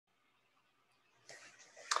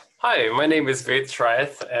Hi, my name is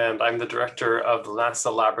Chirayath, and I'm the director of the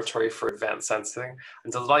NASA Laboratory for Advanced Sensing.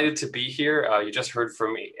 I'm delighted to be here. You just heard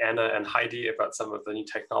from Anna and Heidi about some of the new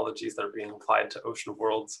technologies that are being applied to ocean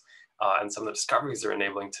worlds and some of the discoveries they're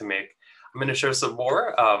enabling to make. I'm going to share some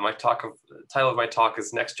more. The title of my talk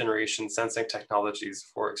is Next Generation Sensing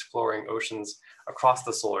Technologies for Exploring Oceans Across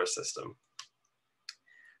the Solar System.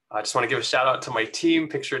 I just want to give a shout out to my team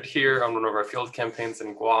pictured here on one of our field campaigns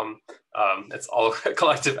in Guam. It's all a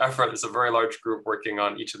collective effort. It's a very large group working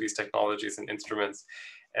on each of these technologies and instruments.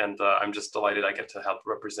 And I'm just delighted I get to help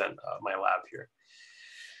represent my lab here.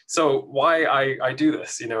 So why I do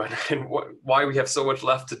this, and why we have so much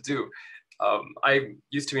left to do. I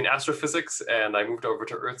used to be in astrophysics and I moved over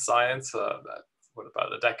to earth science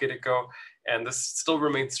about a decade ago, and this still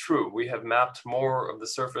remains true. We have mapped more of the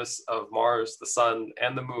surface of Mars, the sun,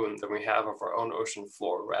 and the moon than we have of our own ocean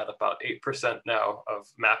floor. We're at about 8% now of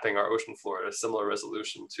mapping our ocean floor at a similar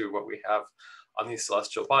resolution to what we have on these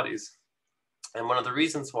celestial bodies. And one of the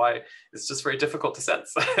reasons why it's just very difficult to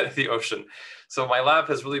sense the ocean. So my lab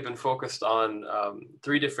has really been focused on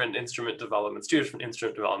two different instrument developments,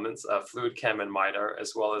 fluid chem and MIDAR,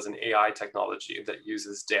 as well as an AI technology that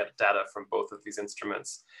uses data from both of these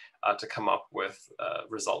instruments to come up with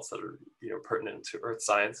results that are pertinent to earth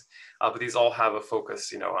science. But these all have a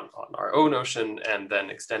focus on our own ocean and then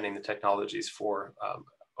extending the technologies for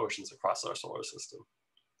oceans across our solar system.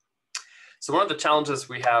 So one of the challenges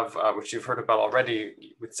we have, which you've heard about already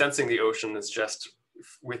with sensing the ocean, is just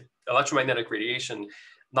with electromagnetic radiation,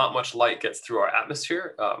 not much light gets through our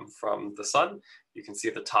atmosphere from the sun. You can see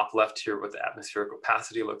at the top left here what the atmospheric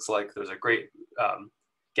opacity looks like. There's a great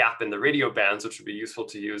gap in the radio bands, which would be useful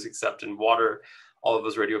to use, except in water, all of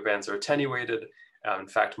those radio bands are attenuated. In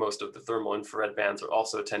fact, most of the thermal infrared bands are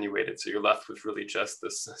also attenuated. So you're left with really just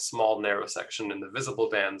this small narrow section in the visible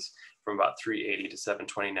bands from about 380 to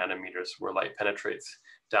 720 nanometers where light penetrates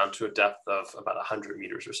down to a depth of about 100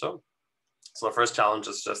 meters or so. So the first challenge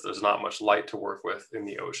is just there's not much light to work with in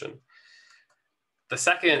the ocean. The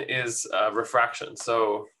second is refraction.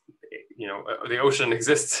 So, the ocean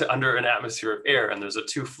exists under an atmosphere of air, and there's a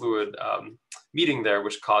two fluid meeting there,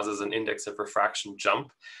 which causes an index of refraction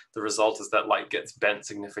jump. The result is that light gets bent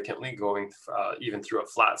significantly going even through a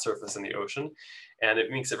flat surface in the ocean. And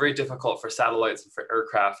it makes it very difficult for satellites and for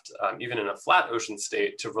aircraft, even in a flat ocean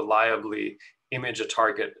state, to reliably image a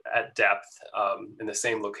target at depth in the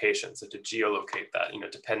same location. So to geolocate that,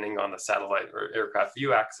 depending on the satellite or aircraft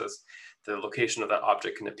view axis, the location of that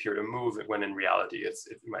object can appear to move when in reality it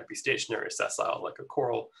might be stationary or sessile like a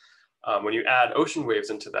coral. When you add ocean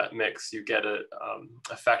waves into that mix, you get an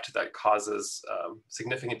effect that causes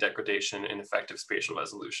significant degradation in effective spatial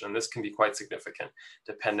resolution. And this can be quite significant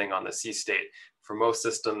depending on the sea state. For most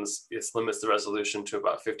systems, it limits the resolution to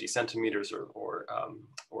about 50 centimeters or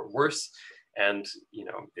worse. And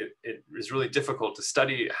it is really difficult to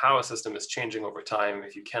study how a system is changing over time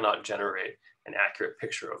if you cannot generate an accurate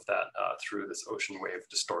picture of that through this ocean wave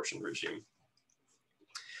distortion regime.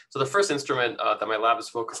 So the first instrument that my lab is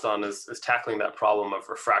focused on is tackling that problem of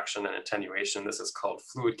refraction and attenuation. This is called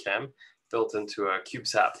fluid chem, built into a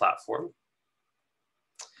CubeSat platform.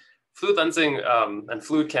 Fluid lensing and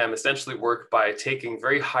fluid chem essentially work by taking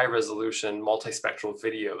very high resolution multispectral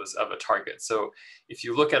videos of a target. So if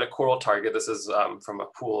you look at a coral target, this is from a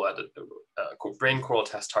pool at a brain coral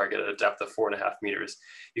test target at a depth of 4.5 meters.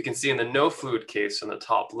 You can see in the no fluid case on the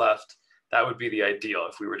top left, that would be the ideal.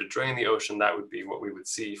 If we were to drain the ocean, that would be what we would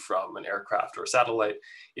see from an aircraft or a satellite.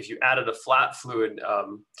 If you added a flat fluid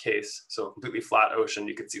case, so a completely flat ocean,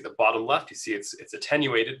 you could see the bottom left, you see it's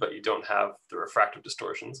attenuated, but you don't have the refractive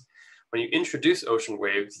distortions. When you introduce ocean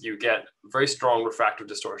waves, you get very strong refractive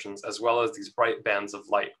distortions, as well as these bright bands of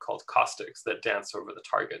light called caustics that dance over the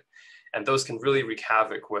target. And those can really wreak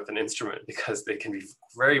havoc with an instrument because they can be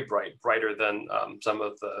very bright, brighter than some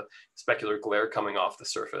of the specular glare coming off the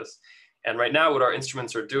surface. And right now, what our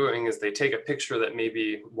instruments are doing is they take a picture that may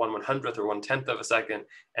be 1/100th or 1/10th of a second,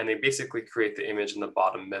 and they basically create the image in the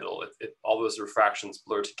bottom middle. All those refractions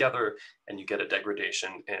blur together, and you get a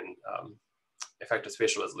degradation in effective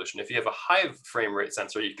spatial resolution. If you have a high frame rate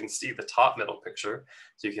sensor, you can see the top middle picture.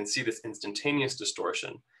 So you can see this instantaneous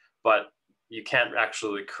distortion, but you can't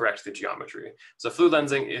actually correct the geometry. So fluid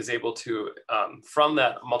lensing is able to, from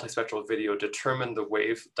that multispectral video, determine the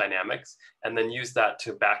wave dynamics and then use that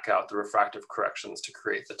to back out the refractive corrections to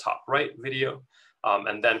create the top right video.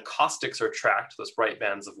 And then caustics are tracked, those bright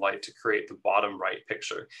bands of light, to create the bottom right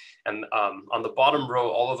picture. And on the bottom row,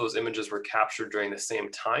 all of those images were captured during the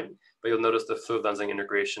same time, but you'll notice the fluid lensing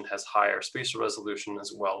integration has higher spatial resolution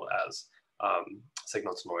as well as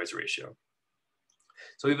signal to noise ratio.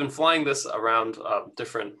 So we've been flying this around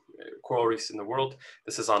different coral reefs in the world.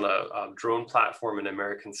 This is on a drone platform in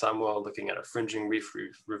American Samoa, looking at a fringing reef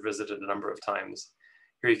we've revisited a number of times.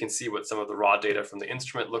 Here you can see what some of the raw data from the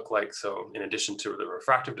instrument look like. So in addition to the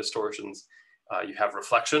refractive distortions, you have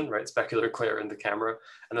reflection, right? Specular glare in the camera.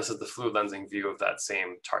 And this is the fluid lensing view of that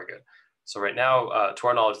same target. So right now, to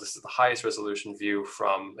our knowledge, this is the highest resolution view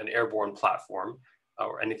from an airborne platform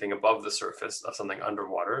or anything above the surface of something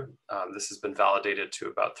underwater. This has been validated to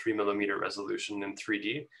about 3mm resolution in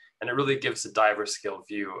 3D. And it really gives a diver scale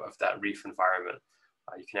view of that reef environment.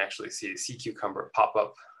 You can actually see a sea cucumber pop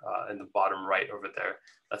up in the bottom right over there.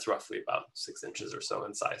 That's roughly about 6 inches or so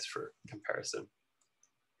in size for comparison.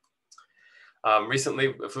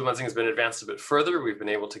 Recently, fluid lensing has been advanced a bit further. We've been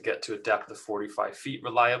able to get to a depth of 45 feet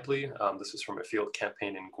reliably. This was from a field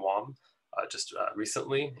campaign in Guam just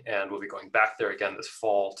recently, and we'll be going back there again this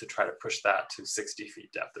fall to try to push that to 60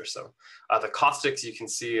 feet depth or so. The caustics you can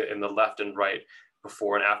see in the left and right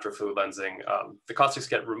before and after fluid lensing. The caustics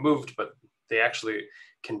get removed, but they actually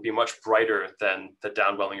can be much brighter than the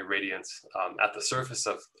downwelling irradiance at the surface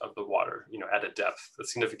of the water, at a depth, a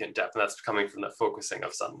significant depth, and that's coming from the focusing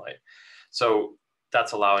of sunlight. So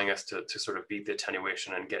that's allowing us to sort of beat the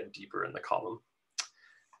attenuation and get deeper in the column.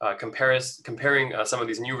 Comparing some of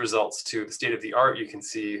these new results to the state of the art, you can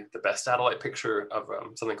see the best satellite picture of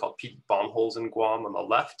something called peak bomb holes in Guam on the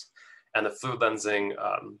left, and the fluid lensing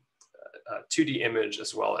 2D image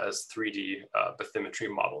as well as 3D bathymetry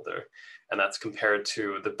model there. And that's compared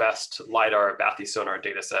to the best LiDAR bathysonar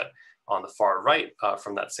data set on the far right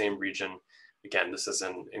from that same region. Again, this is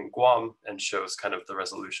in Guam and shows kind of the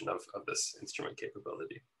resolution of this instrument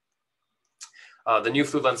capability. The new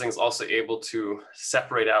fluid lensing is also able to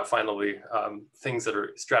separate out finally things that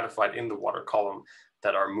are stratified in the water column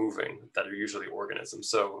that are moving, that are usually organisms.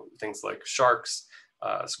 So things like sharks,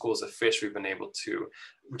 schools of fish, we've been able to,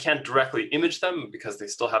 we can't directly image them because they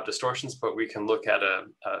still have distortions, but we can look at a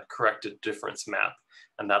corrected difference map.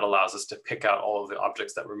 And that allows us to pick out all of the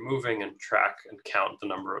objects that we're moving and track and count the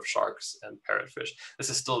number of sharks and parrotfish.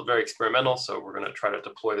 This is still very experimental, so we're going to try to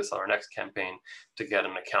deploy this on our next campaign to get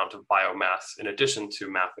an account of biomass in addition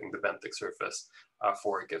to mapping the benthic surface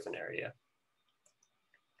for a given area.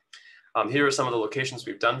 Here are some of the locations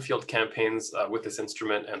we've done field campaigns with this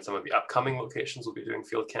instrument, and some of the upcoming locations we'll be doing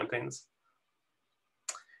field campaigns.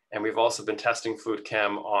 And we've also been testing fluid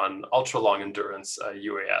cam on ultra long endurance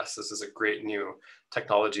UAS. This is a great new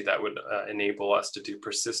technology that would enable us to do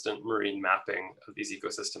persistent marine mapping of these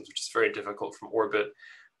ecosystems, which is very difficult from orbit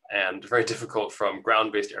and very difficult from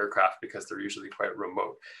ground-based aircraft because they're usually quite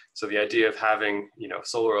remote. So the idea of having,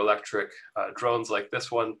 solar electric drones like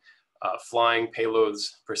this one flying payloads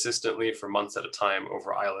persistently for months at a time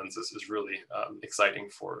over islands is really exciting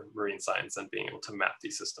for marine science and being able to map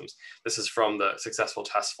these systems. This is from the successful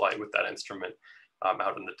test flight with that instrument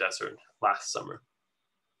out in the desert last summer.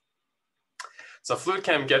 So fluid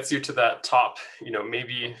cam gets you to that top,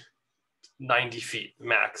 maybe 90 feet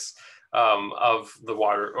max of the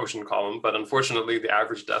ocean column, but unfortunately the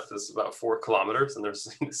average depth is about 4 kilometers, and there's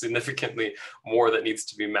significantly more that needs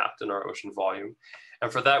to be mapped in our ocean volume.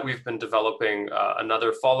 And for that, we've been developing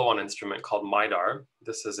another follow-on instrument called MIDAR.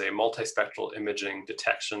 This is a multispectral imaging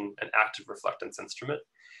detection and active reflectance instrument.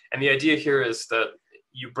 And the idea here is that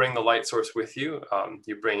you bring the light source with you.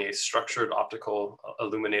 You bring a structured optical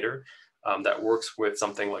illuminator that works with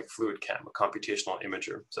something like fluid cam, a computational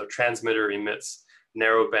imager. So transmitter emits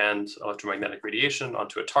narrowband electromagnetic radiation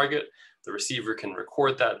onto a target. The receiver can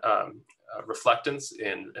record that reflectance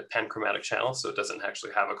in a panchromatic channel, so it doesn't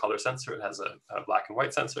actually have a color sensor, it has a black and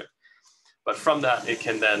white sensor. But from that, it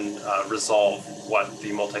can then resolve what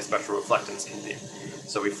the multispectral reflectance can be.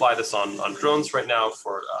 So we fly this on drones right now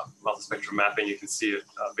for multispectral mapping. You can see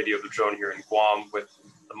a video of the drone here in Guam with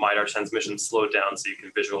the MIDAR transmission slowed down so you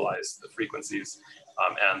can visualize the frequencies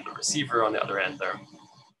and the receiver on the other end there.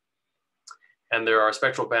 And there are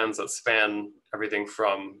spectral bands that span everything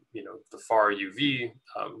from the far UV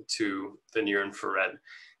to the near infrared.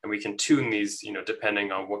 And we can tune these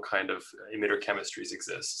depending on what kind of emitter chemistries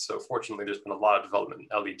exist. So fortunately, there's been a lot of development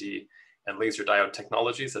in LED and laser diode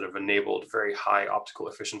technologies that have enabled very high optical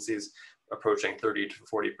efficiencies, approaching 30 to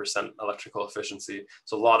 40% electrical efficiency.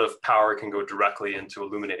 So a lot of power can go directly into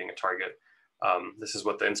illuminating a target. This is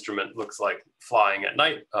what the instrument looks like flying at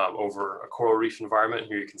night over a coral reef environment.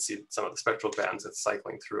 Here you can see some of the spectral bands it's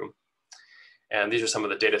cycling through. And these are some of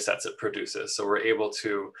the data sets it produces. So we're able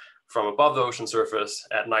to, from above the ocean surface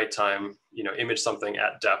at nighttime, image something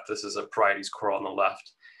at depth. This is a Pleiades coral on the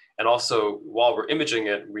left. And also, while we're imaging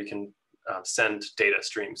it, we can send data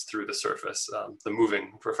streams through the surface, the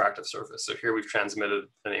moving refractive surface. So here we've transmitted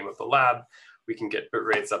the name of the lab. we can get bit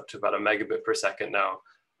rates up to about a megabit per second now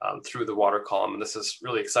through the water column. And this is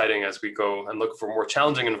really exciting as we go and look for more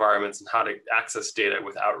challenging environments and how to access data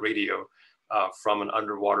without radio from an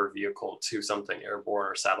underwater vehicle to something airborne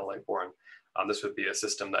or satellite-borne. This would be a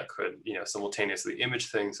system that could, simultaneously image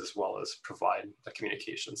things as well as provide a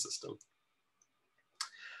communication system.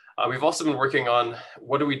 We've also been working on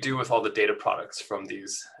what do we do with all the data products from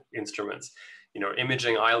these instruments.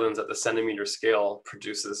 Imaging islands at the centimeter scale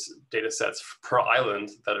produces data sets per island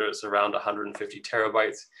that is around 150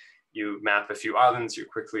 terabytes. You map a few islands, you're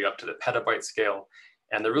quickly up to the petabyte scale.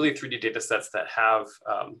 And they're really 3D data sets that have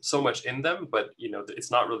so much in them, but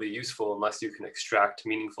it's not really useful unless you can extract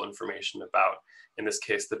meaningful information about, in this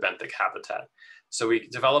case, the benthic habitat. So we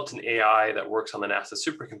developed an AI that works on the NASA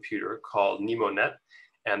supercomputer called NemoNet.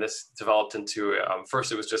 And this developed into,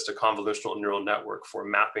 first it was just a convolutional neural network for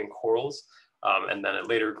mapping corals. And then it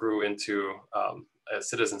later grew into a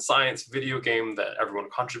citizen science video game that everyone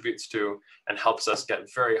contributes to and helps us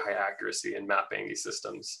get very high accuracy in mapping these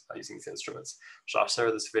systems using these instruments. So I'll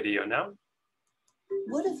share this video now.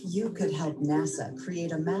 What if you could help NASA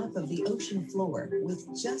create a map of the ocean floor with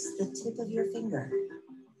just the tip of your finger?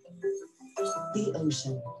 The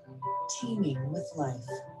ocean, teeming with life.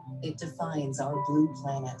 It defines our blue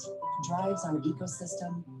planet, drives our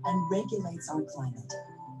ecosystem, and regulates our climate.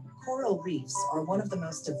 Coral reefs are one of the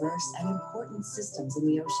most diverse and important systems in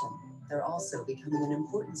the ocean. They're also becoming an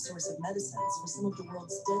important source of medicines for some of the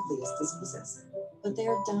world's deadliest diseases. But they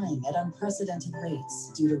are dying at unprecedented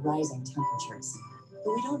rates due to rising temperatures.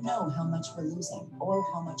 But we don't know how much we're losing or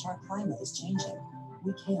how much our climate is changing.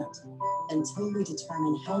 We can't until we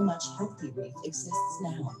determine how much healthy reef exists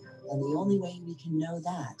now. And the only way we can know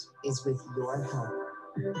that is with your help.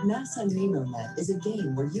 NASA NemoNet is a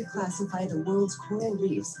game where you classify the world's coral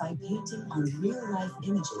reefs by painting on real-life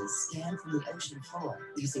images scanned from the ocean floor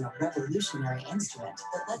using a revolutionary instrument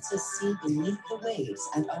that lets us see beneath the waves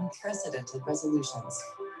at unprecedented resolutions.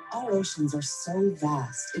 Our oceans are so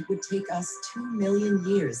vast, it would take us 2 million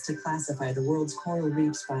years to classify the world's coral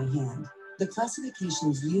reefs by hand. The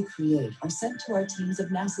classifications you create are sent to our teams of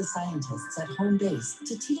NASA scientists at home base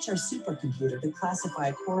to teach our supercomputer to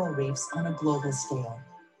classify coral reefs on a global scale.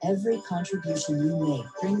 Every contribution you make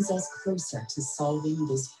brings us closer to solving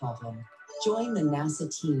this problem. Join the NASA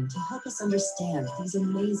team to help us understand these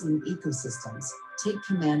amazing ecosystems. Take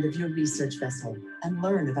command of your research vessel and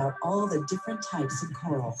learn about all the different types of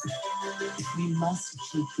coral. We must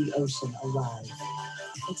keep the ocean alive.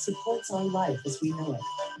 It supports our life as we know it.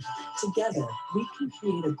 Together, we can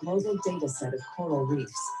create a global data set of coral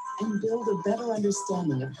reefs and build a better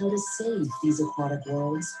understanding of how to save these aquatic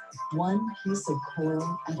worlds, one piece of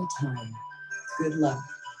coral at a time. Good luck,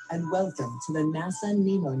 and welcome to the NASA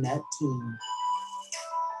NemoNet team.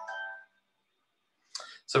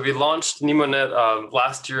 So we launched NemoNet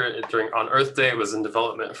last year on Earth Day. It was in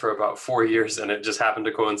development for about 4 years, and it just happened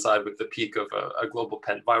to coincide with the peak of a global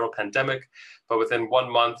viral pandemic. But within 1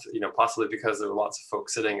 month, possibly because there were lots of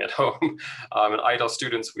folks sitting at home and idle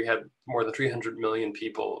students, we had more than 300 million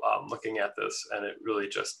people looking at this, and it really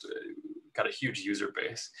just got a huge user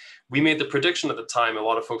base. We made the prediction at the time. A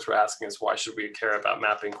lot of folks were asking us, why should we care about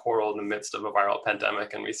mapping coral in the midst of a viral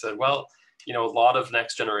pandemic? And we said, well, a lot of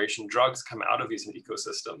next generation drugs come out of these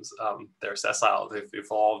ecosystems. They're sessile, they've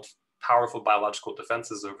evolved powerful biological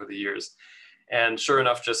defenses over the years. And sure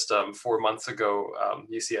enough, just 4 months ago,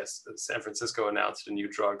 UCS San Francisco announced a new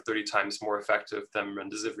drug 30 times more effective than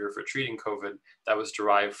remdesivir for treating COVID that was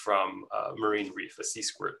derived from marine reef, a sea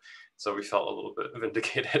squirt. So we felt a little bit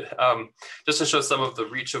vindicated. Just to show some of the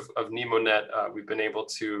reach of NemoNet, we've been able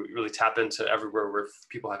to really tap into everywhere where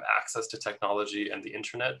people have access to technology and the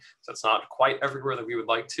internet. So it's not quite everywhere that we would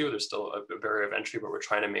like to. There's still a barrier of entry, but we're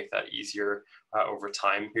trying to make that easier over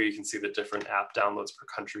time. Here you can see the different app downloads per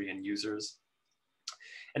country and users.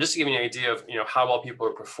 And just to give you an idea of how well people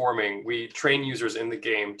are performing, we train users in the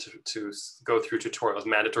game to go through tutorials,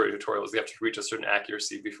 mandatory tutorials. They have to reach a certain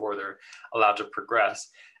accuracy before they're allowed to progress.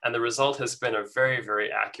 And the result has been a very,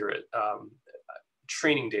 very accurate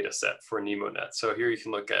training data set for NemoNet. So here you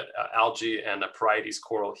can look at algae and a Pleiades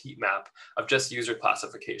coral heat map of just user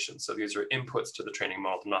classification. So these are inputs to the training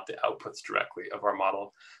model, not the outputs directly of our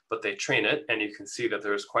model, but they train it. And you can see that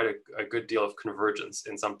there's quite a good deal of convergence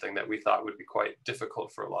in something that we thought would be quite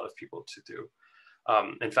difficult for a lot of people to do.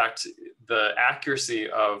 In fact, the accuracy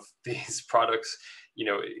of these products,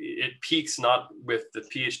 it peaks not with the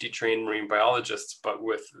PhD trained marine biologists, but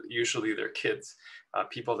with usually their kids.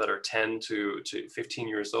 People that are 10 to 15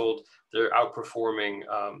 years old, they're outperforming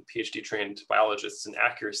PhD trained biologists in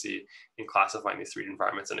accuracy in classifying these 3D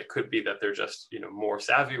environments. And it could be that they're just more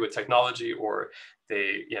savvy with technology, or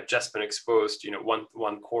they have just been exposed,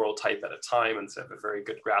 one coral type at a time, and so have a very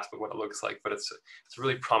good grasp of what it looks like. But it's a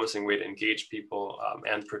really promising way to engage people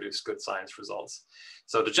and produce good science results.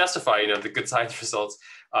 So to justify, the good science results,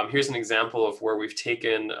 here's an example of where we've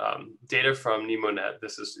taken data from NemoNet.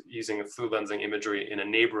 This is using a fluid lensing imagery in a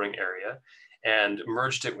neighboring area, and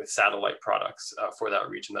merged it with satellite products for that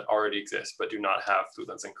region that already exist but do not have fluid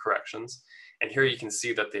lensing corrections. And here you can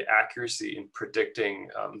see that the accuracy in predicting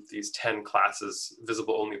these 10 classes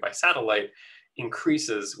visible only by satellite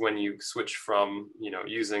increases when you switch from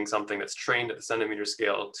using something that's trained at the centimeter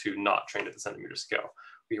scale to not trained at the centimeter scale.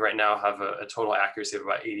 We right now have a total accuracy of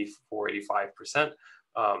about 84–85%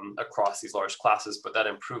 across these large classes, but that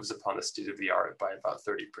improves upon the state of the art by about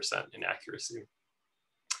 30% in accuracy.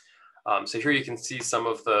 So here you can see some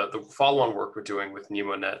of the follow-on work we're doing with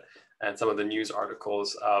NemoNet and some of the news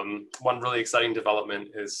articles. One really exciting development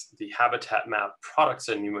is the habitat map products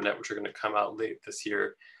in NemoNet, which are going to come out late this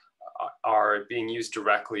year, are being used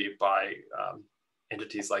directly by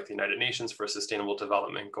entities like the United Nations for Sustainable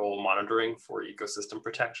Development Goal monitoring for ecosystem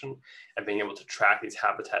protection, and being able to track these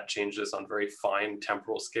habitat changes on very fine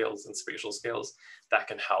temporal scales and spatial scales that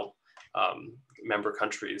can help member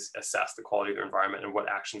countries assess the quality of their environment and what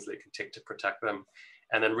actions they can take to protect them.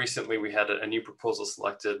 And then recently we had a new proposal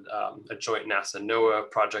selected, a joint NASA-NOAA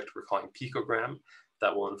project we're calling Picogram,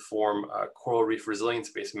 that will inform coral reef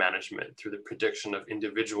resilience-based management through the prediction of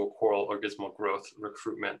individual coral organismal growth,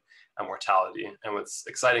 recruitment, and mortality. And what's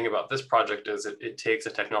exciting about this project is it takes a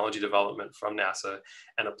technology development from NASA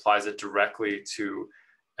and applies it directly to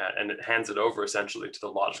and it hands it over essentially to the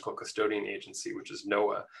logical custodian agency, which is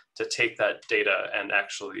NOAA, to take that data and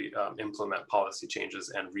actually implement policy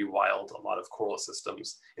changes and rewild a lot of coral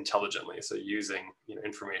systems intelligently. So using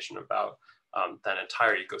information about that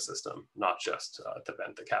entire ecosystem, not just the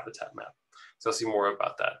benthic habitat map. So I'll see more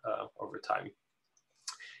about that over time.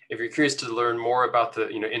 If you're curious to learn more about the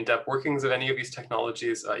in-depth workings of any of these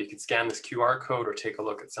technologies, you can scan this QR code or take a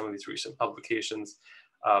look at some of these recent publications.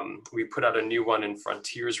 We put out a new one in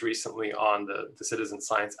Frontiers recently on the citizen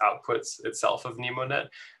science outputs itself of NemoNet.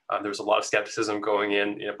 There was a lot of skepticism going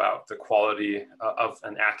in about the quality of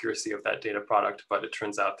and accuracy of that data product, but it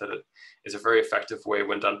turns out that it is a very effective way,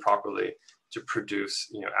 when done properly, to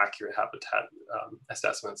produce accurate habitat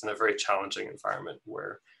assessments in a very challenging environment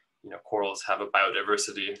where corals have a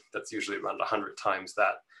biodiversity that's usually around 100 times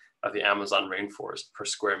that of the Amazon rainforest per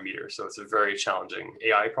square meter. So it's a very challenging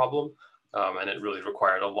AI problem. And it really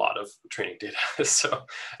required a lot of training data. So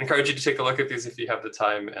I encourage you to take a look at these if you have the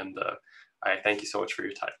time, and I thank you so much for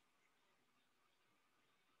your time.